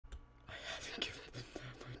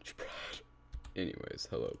Anyways,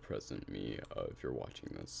 hello present me, if you're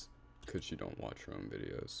watching this, because you don't watch your own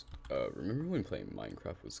videos. Remember when playing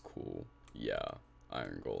Minecraft was cool? Yeah,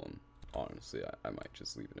 Iron Golem. Honestly, I might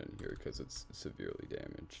just leave it in here because it's severely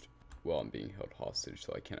damaged. Well, I'm being held hostage,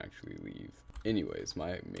 so I can't actually leave. Anyways,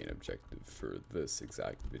 my main objective for this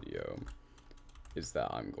exact video is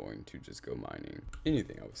that I'm going to just go mining.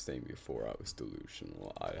 Anything I was saying before, I was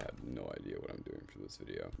delusional. I have no idea what I'm doing for this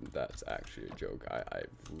video. That's actually a joke. I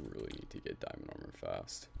really need to get diamond armor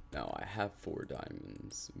fast. Now, I have 4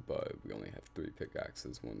 diamonds, but we only have 3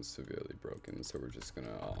 pickaxes. One's severely broken, so we're just gonna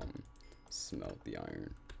smelt the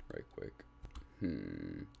iron right quick.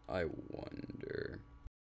 I wonder.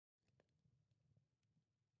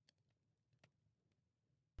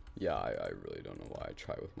 Yeah, I really don't know why I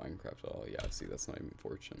try with Minecraft at all. Yeah, see, that's not even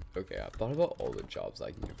fortune. Okay, I thought about all the jobs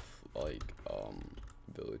I can give, like,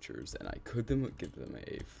 villagers, and I could give them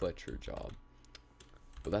a Fletcher job.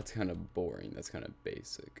 But that's kind of boring, that's kind of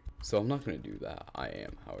basic. So I'm not going to do that. I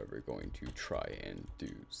am, however, going to try and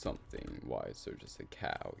do something. Why is there just a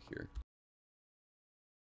cat out here?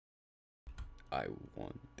 I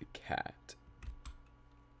want the cat.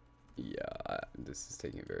 Yeah, this is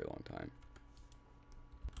taking a very long time.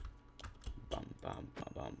 Bum, bum, ba,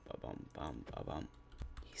 bum, ba, bum, bum, ba, bum.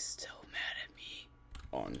 He's still mad at me.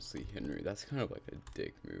 Honestly, Henry, that's kind of like a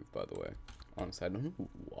dick move, by the way. Honestly, I don't know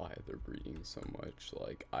why they're breeding so much.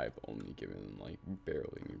 Like, I've only given them, like,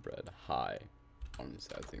 barely any bread. Hi.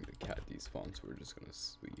 Honestly, I think the cat despawns, so we're just gonna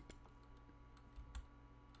sleep.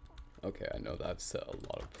 Okay, I know that I've set a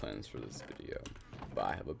lot of plans for this video, but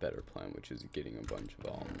I have a better plan, which is getting a bunch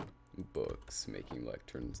of, books, making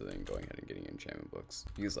lecterns, and then going ahead and getting enchantment books.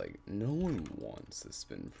 Because, like, no one wants to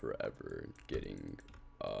spend forever getting,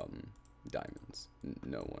 diamonds.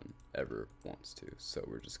 No one ever wants to. So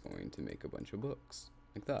we're just going to make a bunch of books.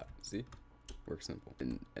 Like that. See? Works simple.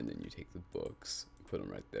 And then you take the books, put them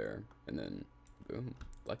right there, and then boom,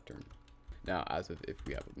 lectern. Now, as if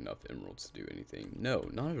we have enough emeralds to do anything, no,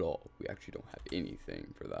 not at all. We actually don't have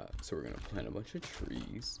anything for that. So we're gonna plant a bunch of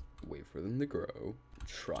trees, wait for them to grow,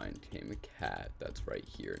 try and tame a cat that's right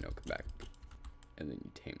here. No, come back. And then you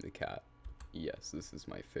tame the cat. Yes, this is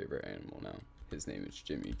my favorite animal now. His name is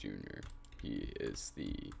Jimmy Jr. He is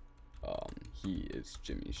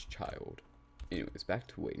Jimmy's child. Anyways, back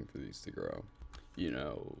to waiting for these to grow. You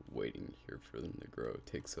know, waiting here for them to grow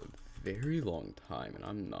takes a very long time, and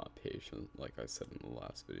I'm not patient, like I said in the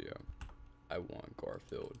last video. I want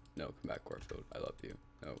Garfield. No, come back, Garfield. I love you.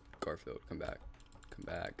 No, Garfield, come back. Come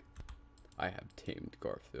back. I have tamed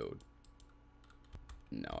Garfield.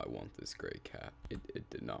 Now I want this gray cat. It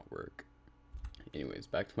did not work. Anyways,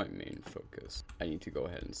 back to my main focus. I need to go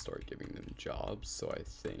ahead and start giving them jobs, so I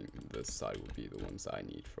think this side will be the ones I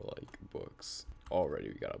need for, like, books. Already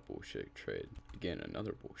we got a bullshit trade. Again,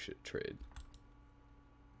 another bullshit trade.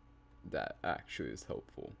 That actually is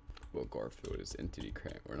helpful. Well, Garfield is entity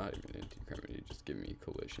cram, or not even entity cram, he just give me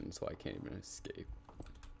collision, so I can't even escape.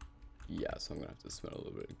 Yeah, so I'm gonna have to spend a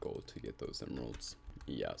little bit of gold to get those emeralds.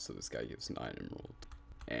 Yeah, so this guy gives 9 emeralds.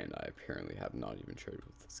 And I apparently have not even traded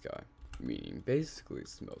with this guy. Meaning, basically,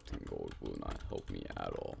 smelting gold will not help me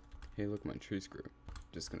at all. Hey, look, my trees grew.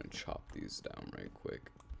 Just gonna chop these down right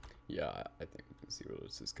quick. Yeah, I think we can see where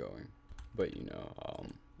this is going. But, you know,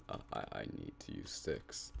 I need to use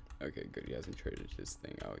sticks. Okay, good, he hasn't traded his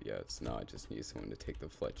thing out yet, so now I just need someone to take the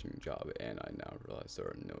fletching job, and I now realize there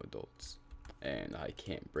are no adults. And I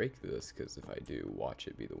can't break this, because if I do, watch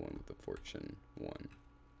it be the one with the fortune 1.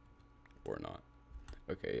 Or not.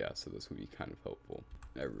 Okay, yeah, so this would be kind of helpful.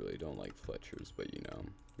 I really don't like Fletchers, but you know,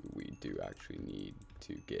 we do actually need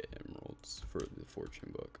to get emeralds for the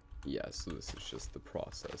fortune book. Yeah, so this is just the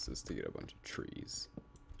process, is to get a bunch of trees.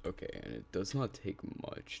 Okay, and it does not take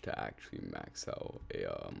much to actually max out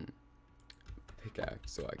a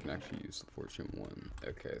pickaxe, so I can actually use the fortune 1.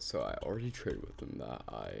 Okay, so I already traded with him, that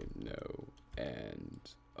I know, and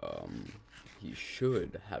he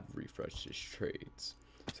should have refreshed his trades.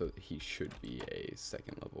 So he should be a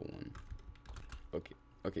 2nd level one.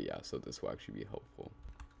 Okay, yeah, so this will actually be helpful.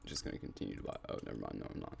 I'm just gonna continue to buy. Oh, never mind, no,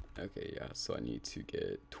 I'm not. Okay, yeah, so I need to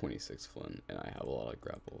get 26 flint, and I have a lot of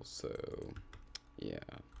gravel, so yeah.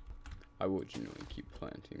 I will genuinely keep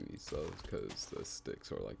planting these though, because the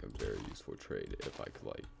sticks are like a very useful trade if I could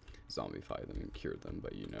like zombify them and cure them,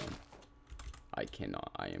 but you know, I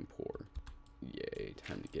cannot, I am poor. Yay,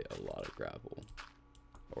 time to get a lot of gravel.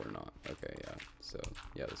 Or not. Okay, yeah. So,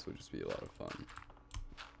 yeah, this would just be a lot of fun.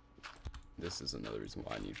 This is another reason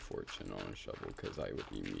why I need fortune on a shovel, because I would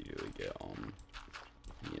immediately get,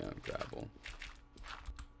 you know, gravel.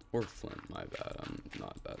 Or flint, my bad. I'm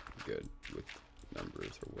not that good with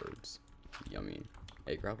numbers or words. Yummy.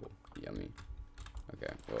 Hey, gravel. Yummy.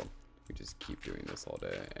 Okay, well, we just keep doing this all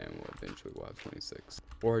day, and we'll have 26.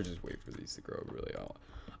 Or I just wait for these to grow, really.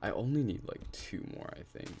 I only need, like, 2 more,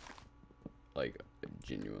 I think. Like,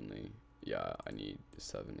 genuinely. Yeah, I need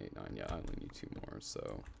 7, 8, 9. Yeah, I only need 2 more,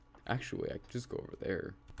 so... Actually, I can just go over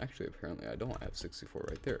there. Actually, apparently, I don't. I have 64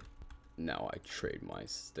 right there. Now I trade my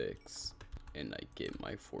sticks, and I get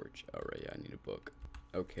my fortune. Alright, yeah, I need a book.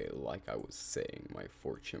 Okay, like I was saying, my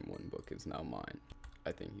Fortune 1 book is now mine.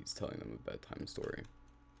 I think he's telling them a bedtime story.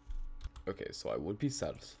 Okay, so I would be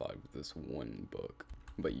satisfied with this 1 book.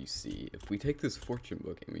 But you see, if we take this Fortune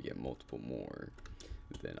book and we get multiple more,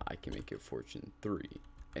 then I can make it Fortune 3.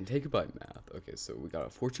 And take it by math. Okay, so we got a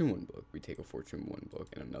Fortune 1 book. We take a Fortune 1 book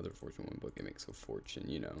and another Fortune 1 book. It makes a Fortune,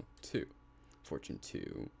 2. Fortune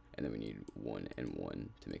 2. And then we need 1 and 1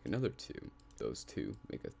 to make another 2. Those 2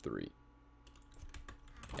 make a 3.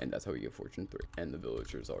 And that's how we get Fortune 3. And the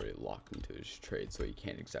villager's already locked into his trade, so he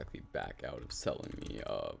can't exactly back out of selling me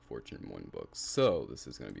Fortune 1 books. So this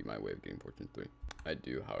is going to be my way of getting Fortune 3. I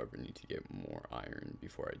do, however, need to get more iron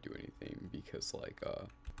before I do anything, because, like,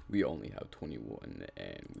 we only have 21,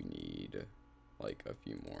 and we need, like, a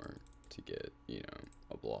few more to get,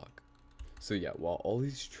 a block. So yeah, while all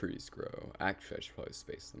these trees grow, actually, I should probably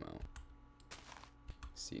space them out.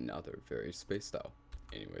 See, now they're very spaced out.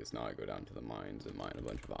 Anyways, now I go down to the mines and mine a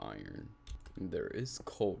bunch of iron. There is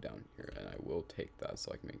coal down here, and I will take that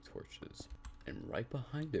so I can make torches. And right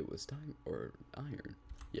behind it was iron.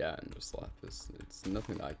 Yeah, and there's lapis. It's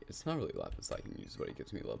nothing that it's not really lapis I can use, but it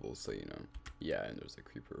gives me levels, so Yeah, and there's a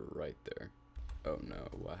creeper right there. Oh no,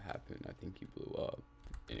 what happened? I think he blew up.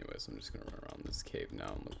 Anyways, I'm just gonna run around this cave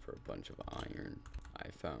now and look for a bunch of iron. I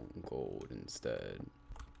found gold instead.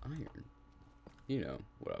 Iron.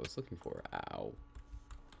 What I was looking for. Ow.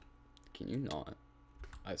 Can you not?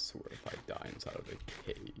 I swear if I die inside of a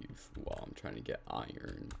cave while I'm trying to get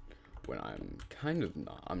iron, when I'm kind of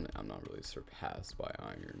not, I'm not really surpassed by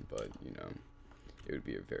iron, but it would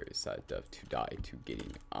be a very sad death to die to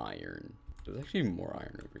getting iron. There's actually more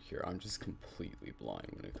iron over here. I'm just completely blind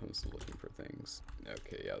when it comes to looking for things.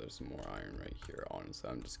 Okay, yeah, there's some more iron right here. Honestly,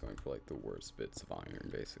 I'm just going for like the worst bits of iron,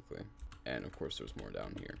 basically. And of course, there's more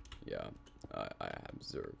down here. Yeah, I have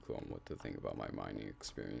zero clue on what to think about my mining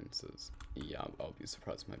experiences. Yeah, I'll be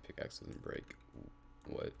surprised if my pickaxe doesn't break.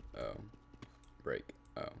 What? Oh, break.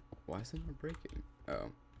 Oh, why is it not breaking?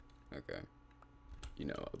 Oh, okay.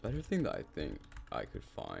 A better thing that I think I could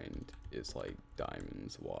find is like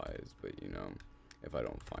diamonds wise, but if I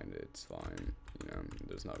don't find it, it's fine.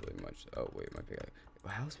 There's not really much. Oh wait, my pickaxe.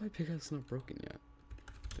 How's my pickaxe not broken yet?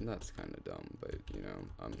 And that's kind of dumb, but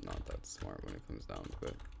I'm not that smart when it comes down to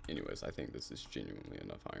it. Anyways, I think this is genuinely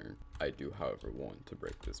enough iron. I do, however, want to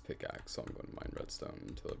break this pickaxe, so I'm going to mine redstone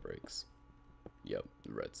until it breaks. Yep,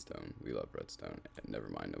 redstone. We love redstone. And never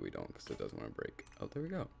mind that we don't, because it doesn't want to break. Oh, there we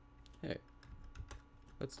go. Hey,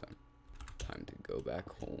 redstone. Time to go back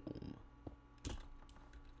home.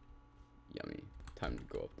 Yummy. Time to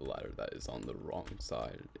go up the ladder that is on the wrong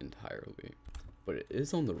side entirely. But it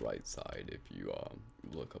is on the right side if you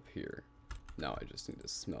look up here. Now I just need to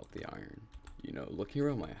smelt the iron. Looking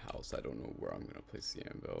around my house, I don't know where I'm going to place the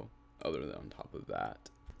anvil other than on top of that.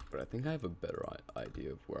 But I think I have a better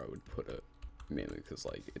idea of where I would put it. Mainly because,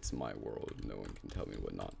 like, it's my world. No one can tell me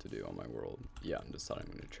what not to do on my world. Yeah, I'm deciding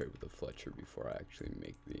I'm going to trade with the Fletcher before I actually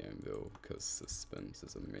make the anvil, because suspense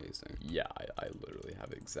is amazing. Yeah, I literally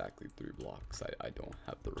have exactly 3 blocks. I don't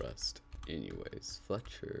have the rest. Anyways,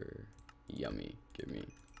 Fletcher. Yummy. Give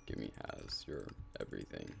me has your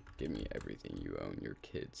everything. Give me everything you own, your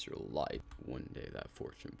kids, your life. One day that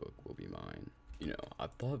fortune book will be mine.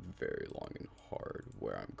 I've thought very long and hard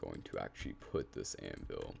where I'm going to actually put this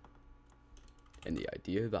anvil. And the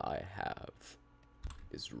idea that I have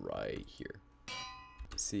is right here.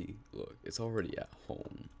 See, look, it's already at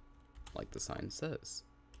home, like the sign says.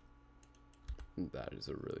 That is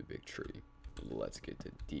a really big tree. Let's get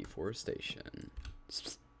to deforestation.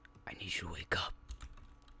 I need you to wake up.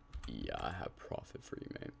 Yeah, I have profit for you,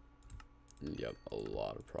 man. Yep, a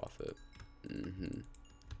lot of profit.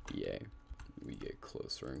 Yay. We get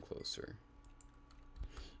closer and closer.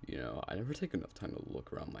 I never take enough time to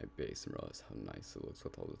look around my base and realize how nice it looks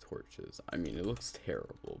with all the torches. I mean, it looks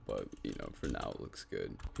terrible, but, for now it looks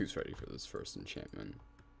good. Who's ready for this first enchantment?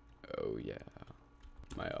 Oh, yeah.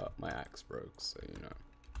 My axe broke, so,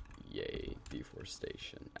 Yay,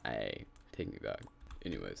 deforestation. Ay, take me back.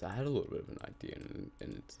 Anyways, I had a little bit of an idea, and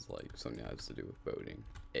it's like something that has to do with boating.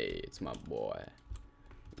 Hey, it's my boy.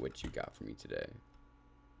 What you got for me today?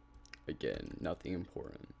 Again, nothing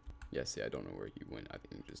important. Yeah, see, I don't know where he went. I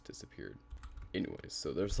think he just disappeared. Anyways,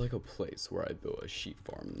 so there's like a place where I built a sheep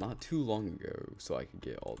farm not too long ago so I could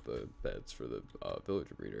get all the beds for the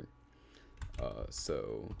villager breeder.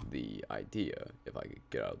 So the idea, if I could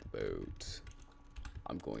get out of the boat,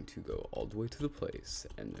 I'm going to go all the way to the place,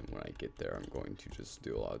 and then when I get there, I'm going to just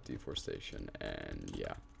do a lot of deforestation, and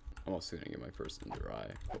yeah. I'm also going to get my first Ender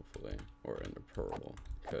Eye, hopefully, or Ender Pearl,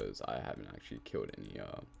 because I haven't actually killed any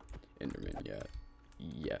Enderman yet.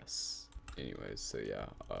 Yes. Anyways, so yeah,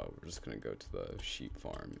 we're just gonna go to the sheep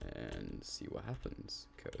farm and see what happens,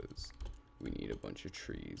 because we need a bunch of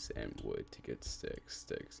trees and wood to get sticks.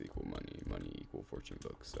 Sticks equal money, money equal fortune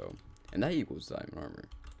book, so, and that equals diamond armor,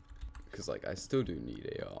 because like I still do need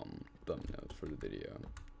a thumbnail for the video,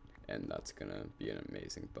 and that's gonna be an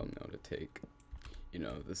amazing thumbnail to take. You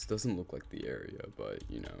know, this doesn't look like the area, but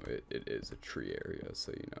you know, it is a tree area,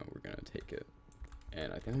 so you know, we're gonna take it.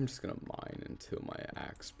 And I think I'm just gonna mine until my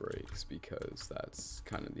axe breaks, because that's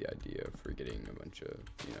kind of the idea for getting a bunch of,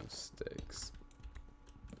 you know, sticks.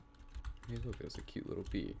 Hey look, there's a cute little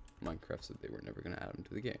bee. Minecraft said they were never gonna add them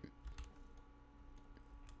to the game.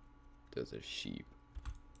 There's a sheep.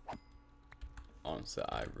 Honestly,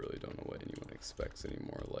 I really don't know what anyone expects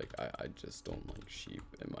anymore. Like, I just don't like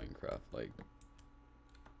sheep in Minecraft. Like,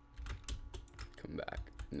 come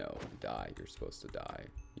back. No, die. You're supposed to die.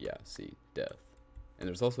 Yeah, see, death. And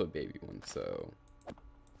there's also a baby one, so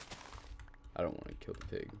I don't want to kill the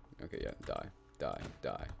pig. Okay, yeah, die, die,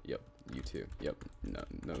 die. Yep, you too. Yep, no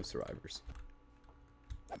survivors.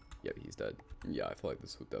 Yep, he's dead. Yeah, I feel like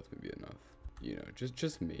this would definitely be enough. You know,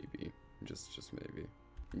 just maybe, just maybe.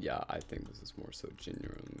 Yeah, I think this is more so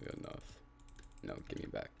genuinely enough. No, give me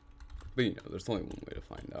back. But you know, there's only one way to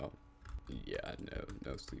find out. Yeah,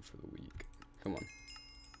 no sleep for the week. Come on,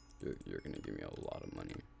 you're gonna give me a lot of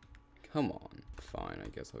money. Come on. Fine, I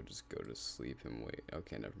guess I'll just go to sleep and wait.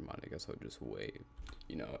 Okay, never mind. I guess I'll just wait.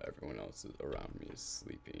 You know, everyone else around me is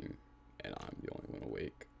sleeping, and I'm the only one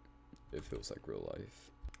awake. It feels like real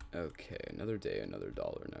life. Okay, another day, another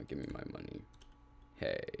dollar. Now give me my money.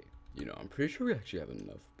 Hey, you know, I'm pretty sure we actually have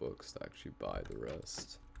enough books to actually buy the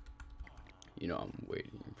rest. You know, I'm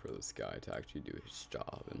waiting for this guy to actually do his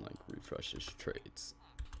job and, like, refresh his traits.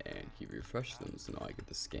 And he refreshed them, so now I get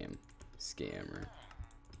the scammer.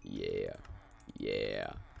 Yeah,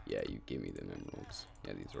 you give me the emeralds.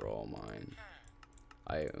 Yeah, these are all mine.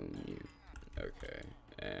 I own you. Okay,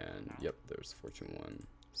 and yep, there's fortune 1.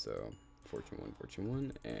 So, fortune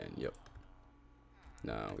 1, and yep.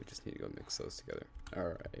 Now we just need to go mix those together.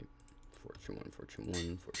 Alright, fortune 1, fortune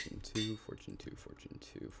 2, fortune 2, fortune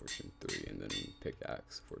 2, fortune 3, and then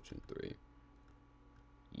pickaxe, fortune 3.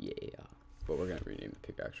 Yeah, but we're gonna rename the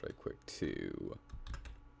pickaxe right quick to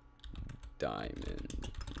Diamond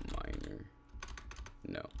Miner.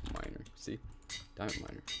 No, miner. See? Diamond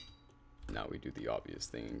miner. Now we do the obvious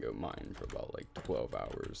thing and go mine for about like 12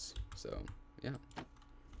 hours. So, yeah.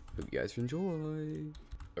 Hope you guys enjoy.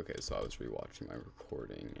 Okay, so I was rewatching my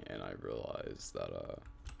recording and I realized that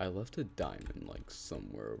I left a diamond like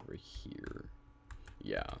somewhere over here.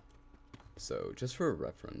 Yeah. So, just for a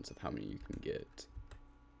reference of how many you can get.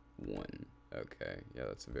 1. Okay, yeah,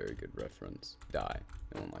 that's a very good reference. Die.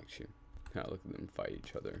 No one likes you. Kind of look at them fight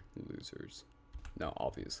each other, losers. Now,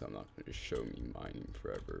 obviously, I'm not going to show me mining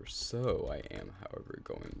forever, so I am, however,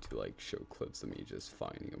 going to, like, show clips of me just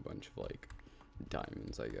finding a bunch of, like,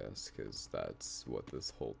 diamonds, I guess, because that's what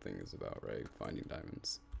this whole thing is about, right? Finding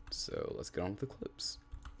diamonds. So, let's get on with the clips.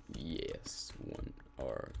 Yes, 1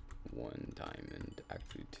 diamond,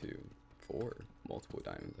 actually 2, 4, multiple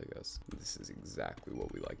diamonds, I guess. This is exactly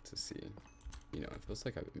what we like to see. You know, it feels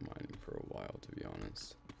like I've been mining for a while, to be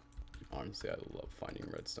honest. Honestly, I love finding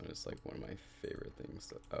redstone. It's like one of my favorite things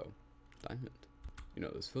to, oh, diamond. You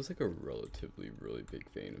know, this feels like a relatively really big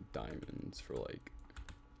vein of diamonds for, like,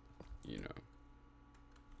 you know,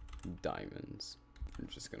 diamonds. I'm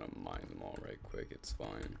just gonna mine them all right quick, it's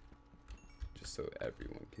fine. Just so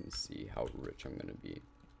everyone can see how rich I'm gonna be.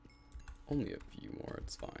 Only a few more,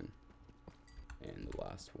 it's fine. And the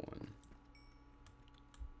last one.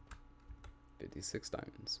 56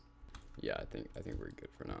 diamonds. Yeah, I think we're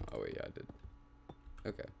good for now. Oh wait, yeah, I did.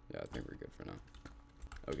 Okay, yeah, I think we're good for now.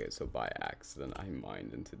 Okay, so by accident, I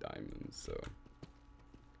mined into diamonds, so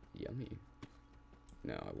yummy.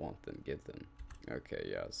 Now I want them, get them. Okay,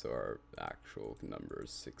 yeah, so our actual number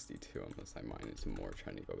is 62, unless I mine into more,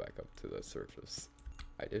 trying to go back up to the surface.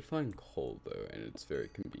 I did find coal though, and it's very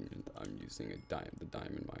convenient. I'm using the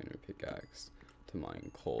diamond miner pickaxe to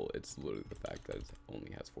mine coal. It's literally the fact that it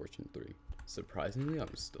only has fortune 3. Surprisingly,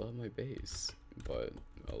 I'm still at my base, but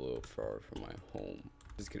a little far from my home.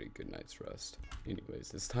 Just get a good night's rest.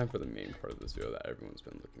 Anyways, it's time for the main part of this video that everyone's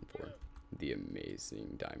been looking for. The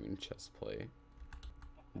amazing diamond chest play.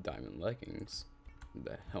 diamond leggings,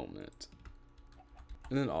 the helmet,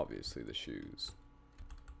 and then obviously the shoes.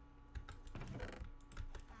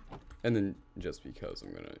 And then just because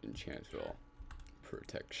I'm gonna enchant it all,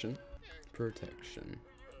 protection, protection,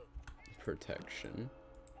 protection,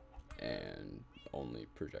 and only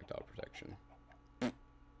projectile protection.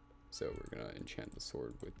 So we're gonna enchant the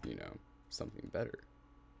sword with, you know, something better.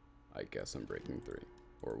 I guess Unbreaking 3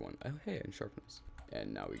 or 1. Oh hey, and sharpness.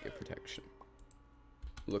 And now we get protection.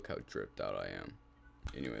 Look how dripped out I am.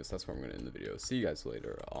 Anyways, that's where I'm gonna end the video. See you guys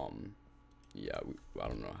later. Yeah, I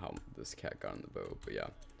don't know how this cat got in the boat, but yeah.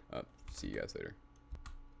 See you guys later.